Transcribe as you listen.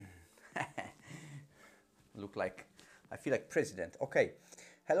I feel like president. Okay.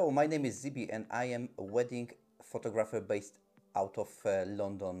 Hello, my name is Zibi and I am a wedding photographer based out of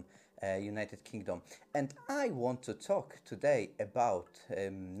London, United Kingdom. And I want to talk today about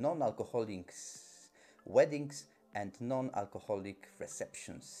non-alcoholic weddings and non-alcoholic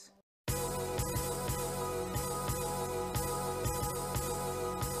receptions.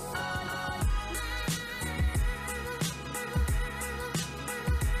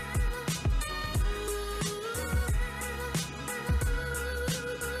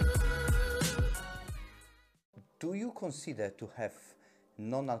 Do you consider to have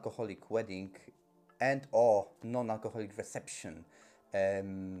non-alcoholic wedding and or non-alcoholic reception?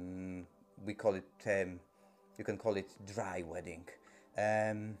 We call it, you can call it dry wedding.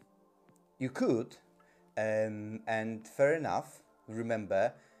 Um, you could, and fair enough.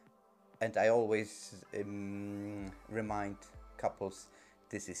 Remember, and I always remind couples,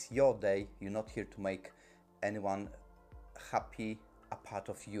 this is your day. You're not here to make anyone happy apart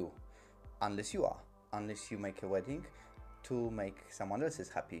of you, unless you are. Unless you make a wedding to make someone else's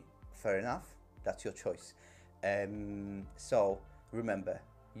happy. Fair enough, that's your choice. So remember,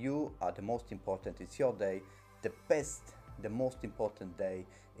 you are the most important. It's your day, the best, the most important day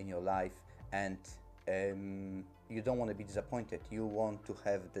in your life, and you don't want to be disappointed. You want to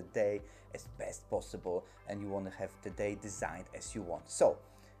have the day as best possible, and you want to have the day designed as you want. So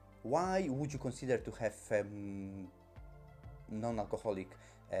why would you consider to have non-alcoholic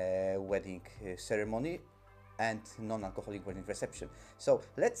wedding ceremony and non-alcoholic wedding reception? So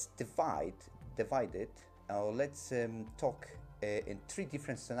let's divide it, or let's talk in three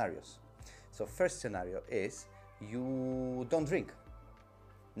different scenarios. So first scenario is you don't drink,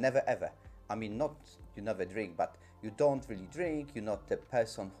 never ever. I mean, not you never drink, but you don't really drink. You're not the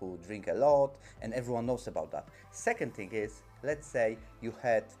person who drink a lot, and everyone knows about that. Second thing is, let's say you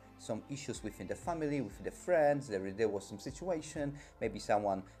had some issues within the family, within the friends, there was some situation, maybe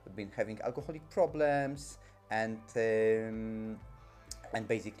someone been having alcoholic problems, and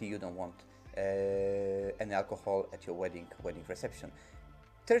basically you don't want any alcohol at your wedding reception.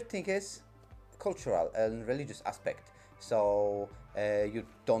 Third thing is cultural and religious aspect. So you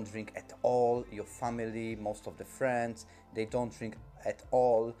don't drink at all, your family, most of the friends, they don't drink at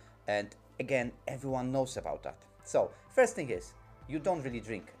all, and again, everyone knows about that. So first thing is, you don't really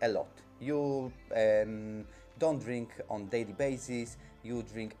drink a lot. You don't drink on daily basis. You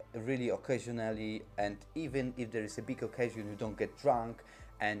drink really occasionally, and even if there is a big occasion, you don't get drunk,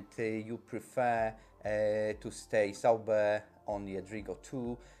 and you prefer to stay sober, only a drink or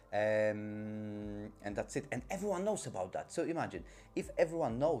two, and that's it. And everyone knows about that. So imagine if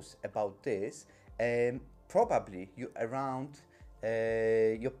everyone knows about this, probably you around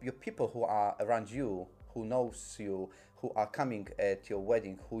your people who are around you, who knows you, who are coming at your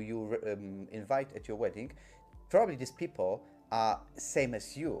wedding, who you invite at your wedding, probably these people are same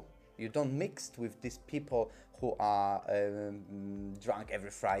as you. You don't mix with these people who are drunk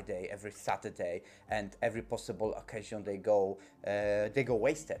every Friday, every Saturday, and every possible occasion they go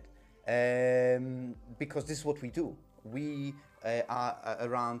wasted. Because this is what we do. We are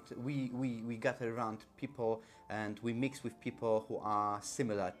around, we gather around people, and we mix with people who are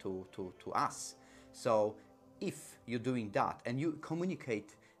similar to us. So if you're doing that and you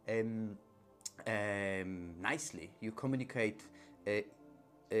communicate nicely, you communicate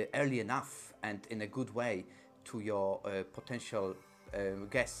early enough and in a good way to your potential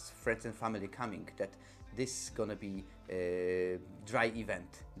guests, friends and family coming, that this is gonna be a dry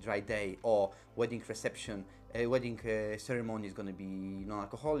event, dry day, or wedding reception, wedding ceremony is gonna be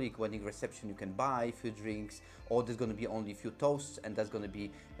non-alcoholic, wedding reception you can buy a few drinks, or there's gonna be only a few toasts, and there's gonna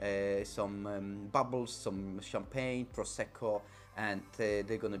be some bubbles, some champagne, prosecco, and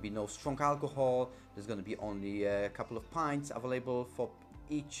there's gonna be no strong alcohol. There's gonna be only a couple of pints available for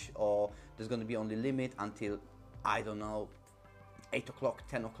each, or there's gonna be only limit until, I don't know, 8 o'clock,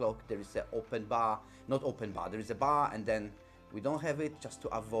 10 o'clock, there is an open bar, not open bar, there is a bar, and then we don't have it, just to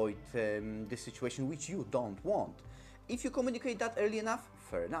avoid the situation which you don't want. If you communicate that early enough,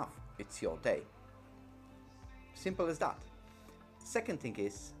 fair enough, it's your day. Simple as that. Second thing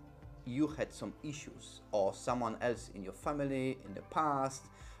is, you had some issues, or someone else in your family in the past,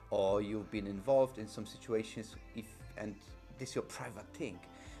 or you've been involved in some situations, and this is your private thing.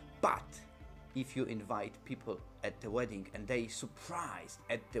 But if you invite people at the wedding and they surprised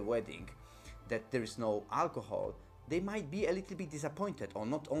at the wedding that there is no alcohol, they might be a little bit disappointed, or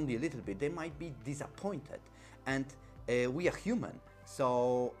not only a little bit, they might be disappointed. And we are human,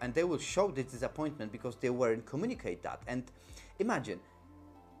 so, and they will show this disappointment because they weren't communicate that. And imagine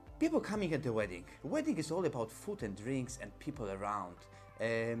people coming at the wedding. Wedding is all about food and drinks and people around,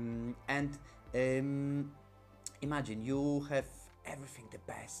 and Imagine you have everything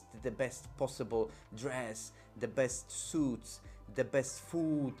the best possible dress, the best suits, the best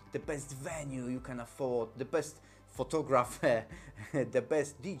food, the best venue you can afford, the best photographer, the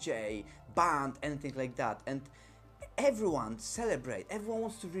best DJ, band, anything like that. And everyone celebrate, everyone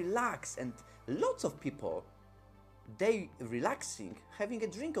wants to relax, and lots of people, they relaxing, having a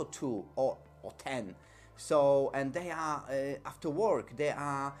drink or two or 10. So, and they are after work, they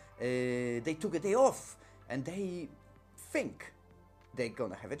took a day off, and they think they're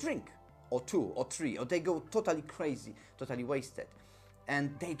gonna have a drink or two or three, or they go totally crazy, totally wasted,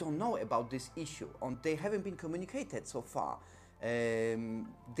 and they don't know about this issue, and they haven't been communicated so far.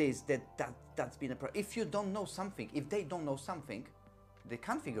 That's been a problem. If you don't know something, if they don't know something, they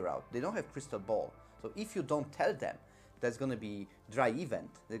can't figure out. They don't have crystal ball. So if you don't tell them there's gonna be dry event,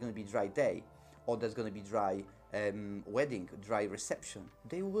 there's gonna be dry day, or there's gonna be dry wedding, dry reception,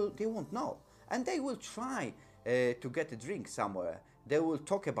 they won't know, and they will try to get a drink somewhere. They will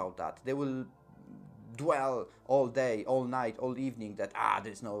talk about that. They will dwell all day, all night, all evening that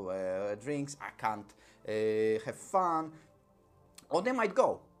there's no drinks, I can't have fun. Or they might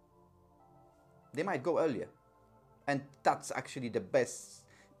go. They might go earlier. And that's actually the best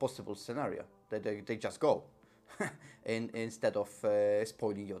possible scenario, that they just go instead of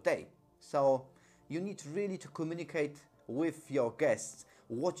spoiling your day. So you need really to communicate with your guests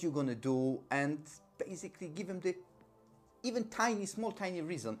what you're gonna do, and basically give them the even small tiny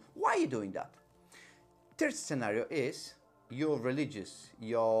reason why you're doing that. Third scenario is your religious,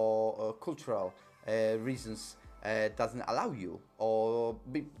 your cultural reasons doesn't allow you, or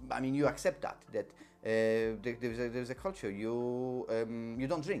you accept that there's a culture you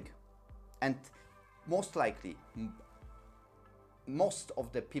don't drink, and most likely most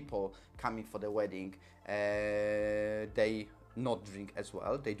of the people coming for the wedding, they not drink as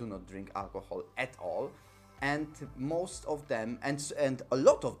well. They do not drink alcohol at all, and most of them, and a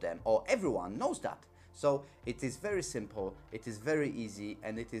lot of them, or everyone knows that. So it is very simple, it is very easy,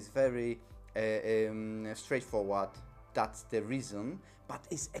 and it is very straightforward. That's the reason. But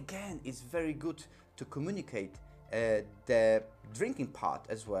it's very good to communicate the drinking part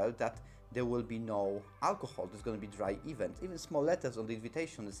as well, that there will be no alcohol, there's going to be dry event, even small letters on the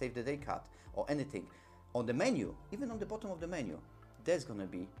invitation, the save the day card, or anything. On the menu, even on the bottom of the menu, there's going to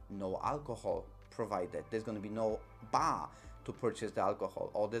be no alcohol provided. There's going to be no bar to purchase the alcohol,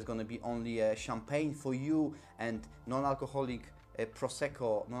 or there's going to be only champagne for you, and non-alcoholic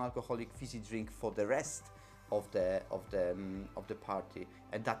prosecco, non-alcoholic fizzy drink for the rest of the party,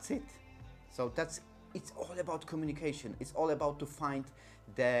 and that's it. So it's all about communication. It's all about to find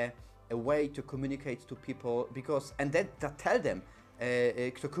a way to communicate to people, because, and then to tell them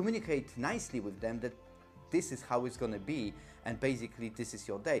to communicate nicely with them that this is how it's gonna be, and basically this is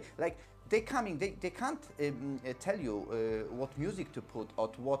your day. Like they can't tell you what music to put, or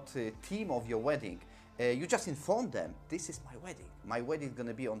what theme of your wedding. You just inform them, this is my wedding. My wedding is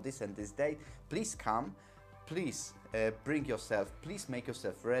gonna be on this and this day. Please come. Please bring yourself. Please make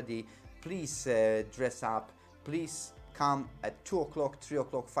yourself ready. Please dress up. Please come at 2 o'clock, 3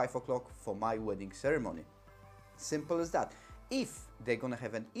 o'clock, 5 o'clock for my wedding ceremony. Simple as that. If they're gonna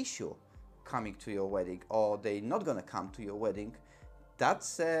have an issue coming to your wedding, or they're not gonna come to your wedding,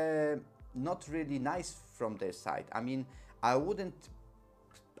 that's not really nice from their side. I wouldn't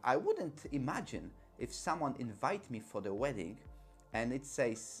imagine if someone invite me for the wedding and it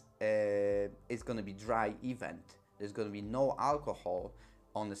says it's gonna be dry event, there's gonna be no alcohol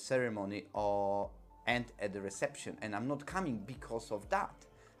on the ceremony and at the reception, and I'm not coming because of that.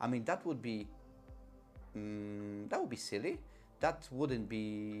 That would be silly. That wouldn't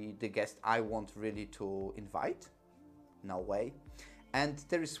be the guest I want really to invite. No way. And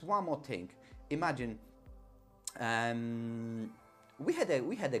there is one more thing. Imagine we had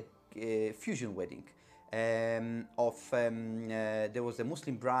a fusion wedding there was a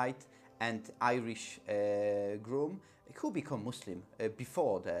Muslim bride and Irish groom who become Muslim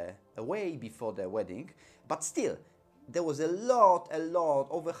way before the wedding, but still there was a lot,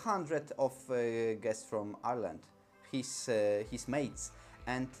 over 100 of guests from Ireland, his mates,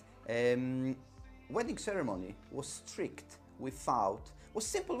 and wedding ceremony was strict, was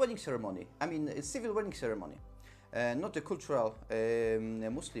simple wedding ceremony. A civil wedding ceremony, not a cultural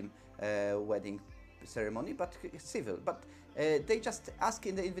Muslim wedding ceremony, but civil. But they just ask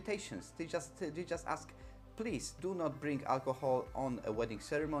in the invitations. They just ask, please do not bring alcohol on a wedding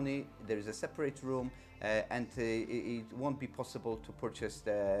ceremony. There is a separate room, and it won't be possible to purchase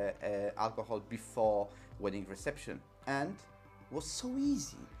the alcohol before wedding reception. And it was so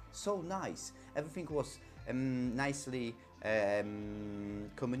easy, so nice. Everything was nicely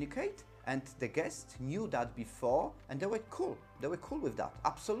communicate, And the guests knew that before, and they were cool. They were cool with that,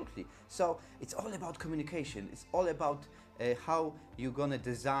 absolutely. So it's all about communication. It's all about how you're gonna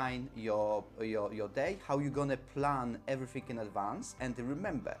design your day, how you're gonna plan everything in advance. And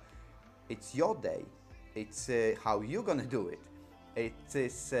remember, it's your day. It's how you're gonna do it. It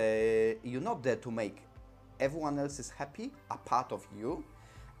is you're not there to make everyone else is happy, a part of you,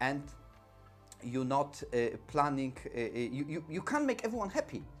 and you're not planning. You can't make everyone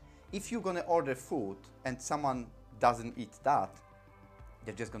happy. If you're gonna order food and someone doesn't eat that,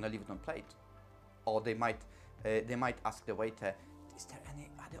 they're just gonna leave it on plate, or they might ask the waiter, "Is there any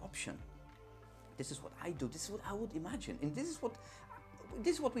other option?" This is what I do. This is what I would imagine, and this is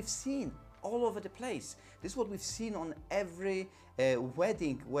what we've seen all over the place. This is what we've seen on every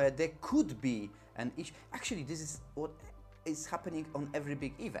wedding where there could be an issue. Actually, this is what is happening on every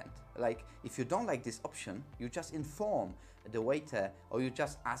big event. Like, if you don't like this option, you just inform the waiter, or you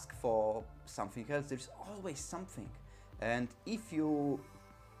just ask for something else. There's always something. And if you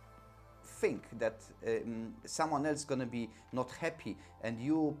think that someone else is gonna be not happy, and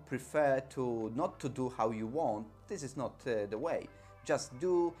you prefer to not to do how you want, this is not the way. Just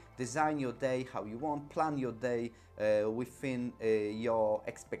design your day how you want, plan your day within your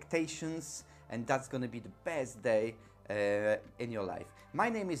expectations, and that's gonna be the best day in your life. My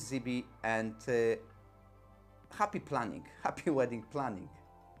name is Zibi, and happy planning, happy wedding planning.